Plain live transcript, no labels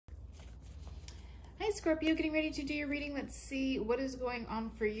Hi, Scorpio, getting ready to do your reading. Let's see what is going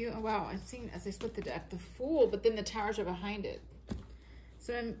on for you. Oh, wow, I've seen, as I split the deck, the Fool, but then the Towers are behind it.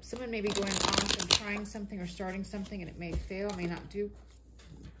 So someone may be going off and trying something or starting something, and it may fail, may not do.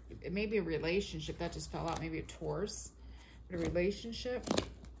 It may be a relationship that just fell out, maybe a Taurus, but a relationship.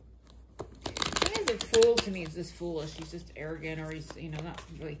 I think as a Fool, to me, is just foolish. He's just arrogant, or he's, you know, not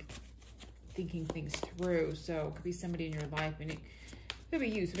really thinking things through. So it could be somebody in your life, and it could be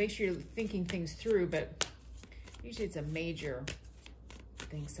you. So make sure you're thinking things through, but usually it's a major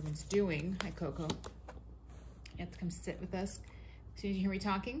thing someone's doing. Hi, Coco. You have to come sit with us as soon as you hear me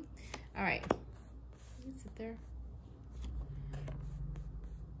talking. All right. You can sit there.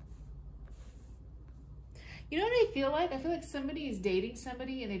 You know what I feel like? I feel like somebody is dating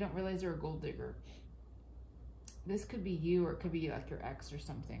somebody and they don't realize they're a gold digger. This could be you, or it could be like your ex or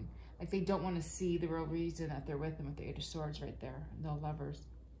something. Like they don't want to see the real reason that they're with them with the Eight of Swords right there. No lovers.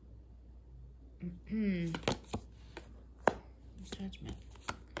 Judgment.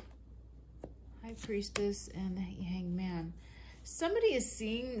 High Priestess and the Hanged Man. Somebody is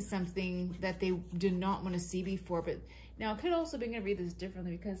seeing something that they did not want to see before. But now, I could also be going to read this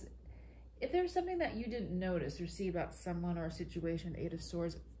differently, because if there's something that you didn't notice or see about someone or a situation, the Eight of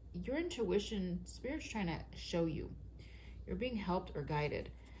Swords, your intuition, Spirit's trying to show you. You're being helped or guided.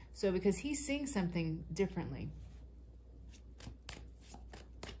 So because he's seeing something differently.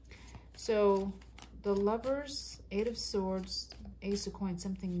 So the Lovers, Eight of Swords, Ace of Coins,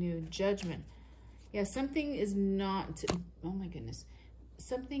 something new, Judgment. Yeah, something is not, oh my goodness.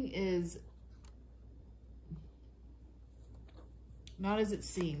 Something is not as it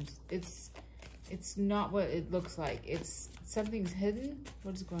seems. It's not what it looks like. Something's hidden.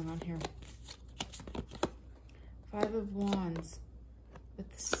 What is going on here? Five of Wands.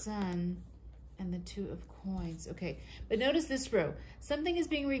 With the Sun and the Two of Coins. Okay, but notice this row. Something is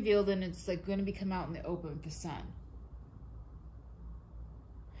being revealed and it's like going to be come out in the open with the Sun.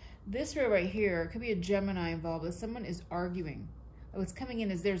 This row right here could be a Gemini involved, but someone is arguing. What's coming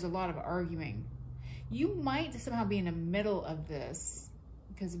in is there's a lot of arguing. You might somehow be in the middle of this,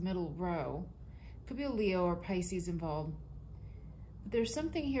 because middle row. Could be a Leo or Pisces involved. But there's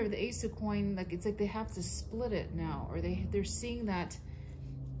something here, the Ace of Coin, like it's like they have to split it now, or they're seeing that.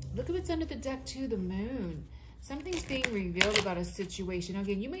 Look at what's under the deck too, the Moon. Something's being revealed about a situation.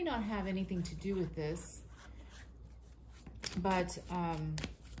 Again, you may not have anything to do with this, but,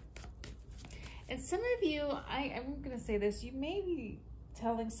 and some of you, I'm going to say this, you may be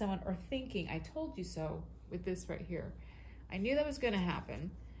telling someone or thinking, I told you so with this right here. I knew that was going to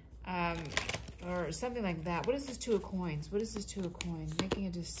happen, or something like that. What is this Two of Coins? What is this Two of Coins? Making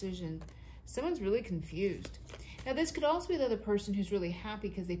a decision. Someone's really confused. Now, this could also be the other person who's really happy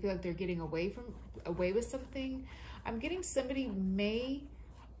because they feel like they're getting away with something. I'm getting somebody may,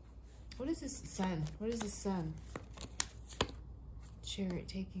 what is this Sun? What is the Sun? Chariot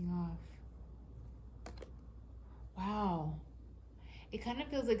taking off. Wow. It kind of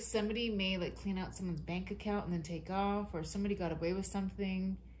feels like somebody may like clean out someone's bank account and then take off, or somebody got away with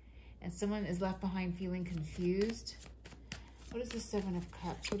something and someone is left behind feeling confused. What is the Seven of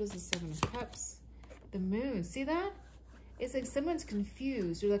Cups? What is the Seven of Cups? The Moon, see that? It's like someone's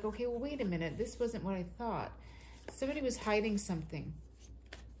confused. You're like, okay, well, wait a minute. This wasn't what I thought. Somebody was hiding something.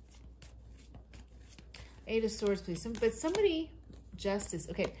 Eight of Swords, please. But somebody, Justice.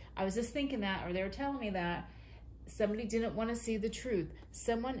 Okay, I was just thinking that, or they were telling me that somebody didn't want to see the truth.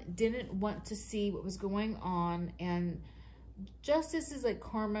 Someone didn't want to see what was going on. And Justice is like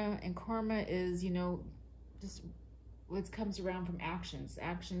karma, and karma is, you know, just what comes around from actions.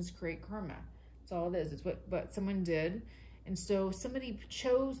 Actions create karma. That's all it is. It's what someone did. And so somebody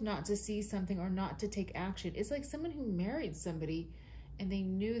chose not to see something or not to take action. It's like someone who married somebody and they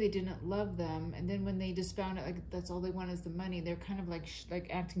knew they didn't love them. And then when they just found out like that's all they want is the money, they're kind of like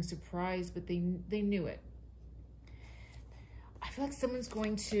acting surprised, but they knew it. I feel like someone's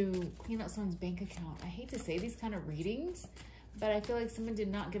going to clean out someone's bank account. I hate to say these kind of readings, but I feel like someone did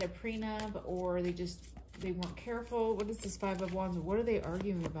not get a prenup, or they weren't careful. What is this Five of Wands? What are they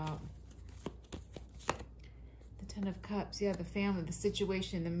arguing about? The Ten of Cups. Yeah, the family, the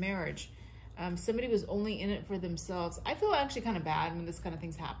situation, the marriage. Somebody was only in it for themselves. I feel actually kind of bad when this kind of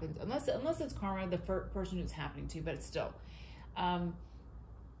things happens, unless it's karma, the person who's happening to, but it's still,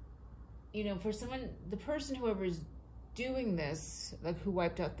 you know, for someone, the person, whoever's doing this, like who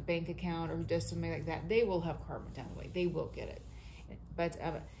wiped out the bank account or who does something like that, they will have karma down the way. They will get it. But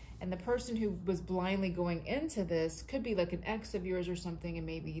and the person who was blindly going into this could be like an ex of yours or something, and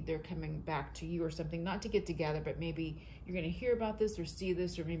maybe they're coming back to you or something, not to get together, but maybe you're going to hear about this or see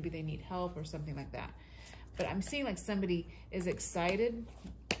this, or maybe they need help or something like that. But I'm seeing like somebody is excited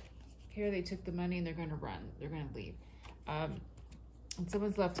Here they took the money and they're going to run. They're going to leave. And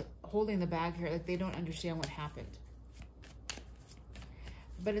someone's left holding the bag here, like they don't understand what happened.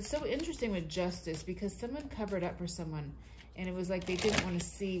 But it's so interesting with justice because someone covered up for someone and it was like they didn't want to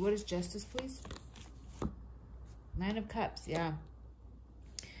see. What is justice, please? Nine of Cups, yeah.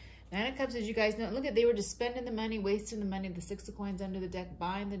 Nine of Cups, as you guys know, look at, they were just spending the money, wasting the money, the Six of Coins under the deck,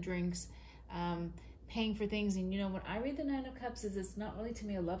 buying the drinks, paying for things. And you know, when I read the Nine of Cups, it's not really to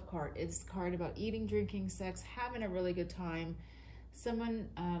me a love card. It's a card about eating, drinking, sex, having a really good time. Someone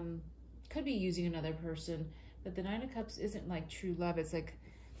could be using another person, but the Nine of Cups isn't like true love. It's like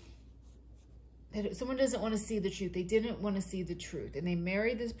someone doesn't want to see the truth. They didn't want to see the truth, and they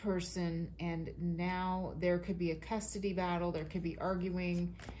married this person, and now there could be a custody battle. There could be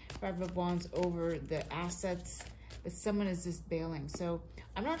arguing, Five of Wands, over the assets, but someone is just bailing. So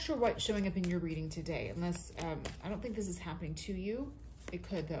I'm not sure what's showing up in your reading today, unless, I don't think this is happening to you. It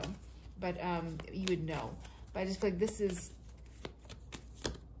could though, but you would know. But I just feel like this is,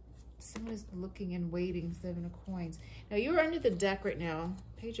 someone is looking and waiting. Seven of Coins. Now you're under the deck right now.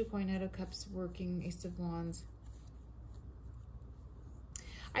 Page of Coins, Knight of Cups, working, Ace of Wands.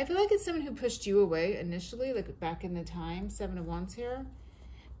 I feel like it's someone who pushed you away initially, like back in the time. Seven of Wands here.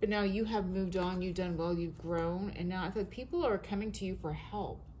 But now you have moved on, you've done well, you've grown, and now I feel like people are coming to you for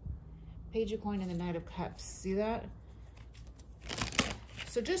help. Page of Coins and the Knight of Cups. See that?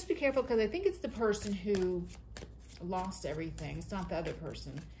 So just be careful, because I think it's the person who lost everything. It's not the other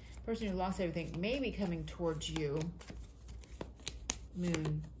person. The person who lost everything may be coming towards you.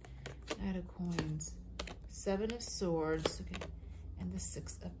 Moon, Knight of Coins, Seven of Swords, okay, and the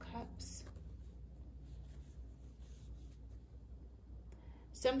Six of Cups.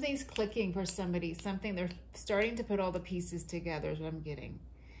 Something's clicking for somebody. Something, they're starting to put all the pieces together is what I'm getting.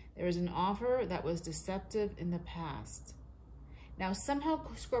 There was an offer that was deceptive in the past. Now, somehow,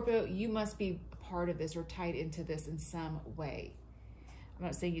 Scorpio, you must be a part of this or tied into this in some way. I'm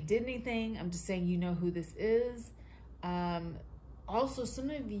not saying you did anything. I'm just saying you know who this is. Also, some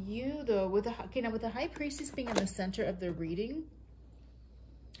of you, though, with the High Priestess being in the center of the reading,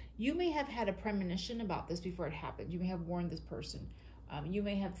 you may have had a premonition about this before it happened. You may have warned this person. You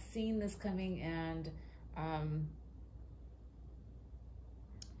may have seen this coming, and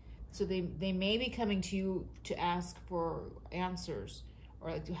so they may be coming to you to ask for answers,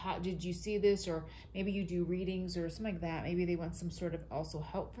 or like, how did you see this? Or maybe you do readings or something like that. Maybe they want some sort of also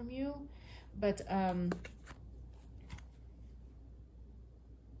help from you, but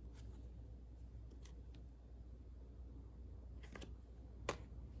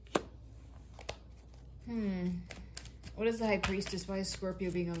what is the High Priestess? Why is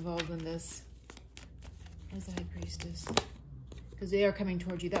Scorpio being involved in this? What is the High Priestess? Because they are coming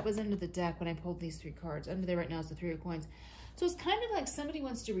towards you. That was under the deck when I pulled these three cards. Under there right now is the Three of Coins. So it's kind of like somebody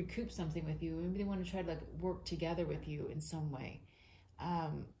wants to recoup something with you. Maybe they want to try to like work together with you in some way.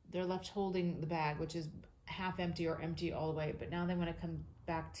 They're left holding the bag, which is half empty or empty all the way. But now they want to come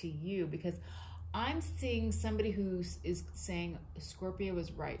back to you, because I'm seeing somebody who is saying Scorpio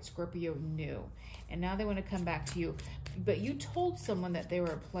was right. Scorpio knew. And now they want to come back to you. But you told someone that they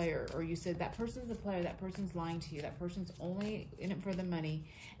were a player, or you said that person's a player, that person's lying to you, that person's only in it for the money,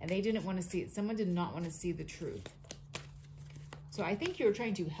 and they didn't want to see it. Someone did not want to see the truth. So I think you were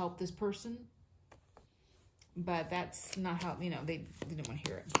trying to help this person, but that's not how, you know, they didn't want to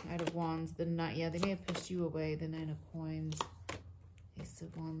hear it. Knight of Wands, the Knight, yeah, they may have pushed you away. The Nine of Coins, Ace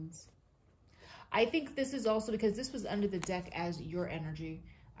of Wands. I think this is also because this was under the deck as your energy,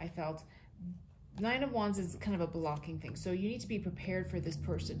 I felt. Nine of Wands is kind of a blocking thing. So you need to be prepared for this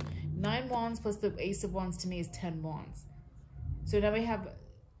person. 9 Wands plus the Ace of Wands to me is 10 Wands. So now we have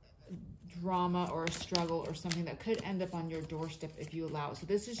drama or a struggle or something that could end up on your doorstep if you allow it. So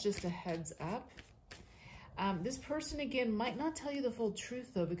this is just a heads up. This person, again, might not tell you the full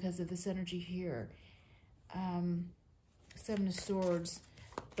truth, though, because of this energy here. Seven of Swords.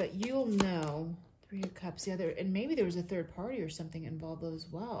 But you'll know. Three of Cups. Yeah, and maybe there was a third party or something involved as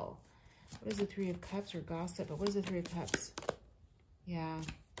well. What is the Three of Cups, or gossip? But what is the Three of Cups? Yeah.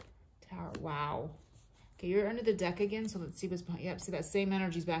 Tower. Wow. Okay, you're under the deck again, so let's see what's behind. Yep, see that same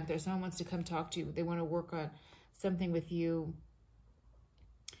energy's back there. Someone wants to come talk to you. They want to work on something with you.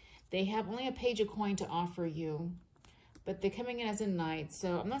 They have only a Page of Coin to offer you, but they're coming in as a Knight.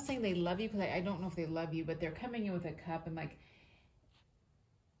 So I'm not saying they love you, because I don't know if they love you, but they're coming in with a cup, and like,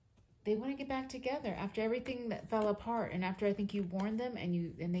 they want to get back together after everything that fell apart, and after I think you warned them,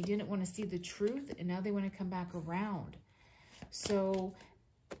 and they didn't want to see the truth, and now they want to come back around. So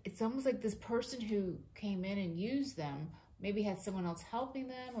it's almost like this person who came in and used them maybe had someone else helping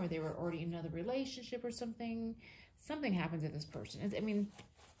them, or they were already in another relationship or something. Something happened to this person. I mean,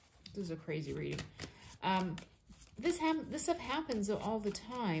 This is a crazy reading. This stuff happens all the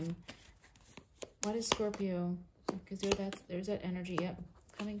time. What is Scorpio? Because there's that energy. Yep,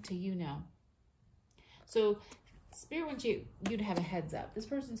 coming to you now. So Spirit wants you to have a heads up. This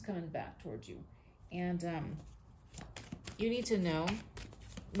person's coming back towards you. And you need to know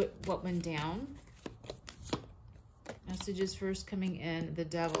what went down. Messages first coming in. The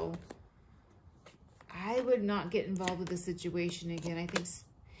Devil. I would not get involved with the situation again. I think,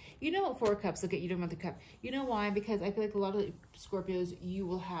 you know, 4 of Cups. Look at you don't want the cup. You know why? Because I feel like a lot of Scorpios, you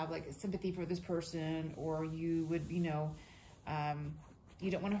will have like sympathy for this person, or you would, you know, you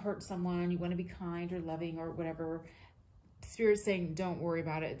don't want to hurt someone. You want to be kind or loving or whatever. Spirit's saying, don't worry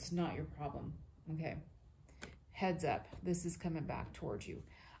about it. It's not your problem. Okay. Heads up. This is coming back towards you.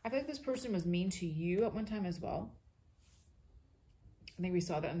 I feel like this person was mean to you at one time as well. I think we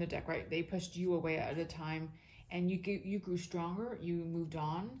saw that in the deck, right? They pushed you away at a time, and you grew stronger. You moved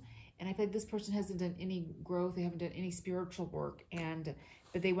on. And I feel like this person hasn't done any growth. They haven't done any spiritual work.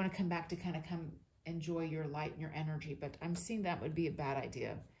 But they want to come back to kind of enjoy your light and your energy. But I'm seeing that would be a bad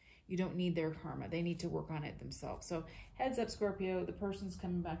idea. You don't need their karma. They need to work on it themselves. So heads up, Scorpio. The person's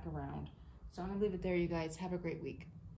coming back around. So I'm going to leave it there, you guys. Have a great week.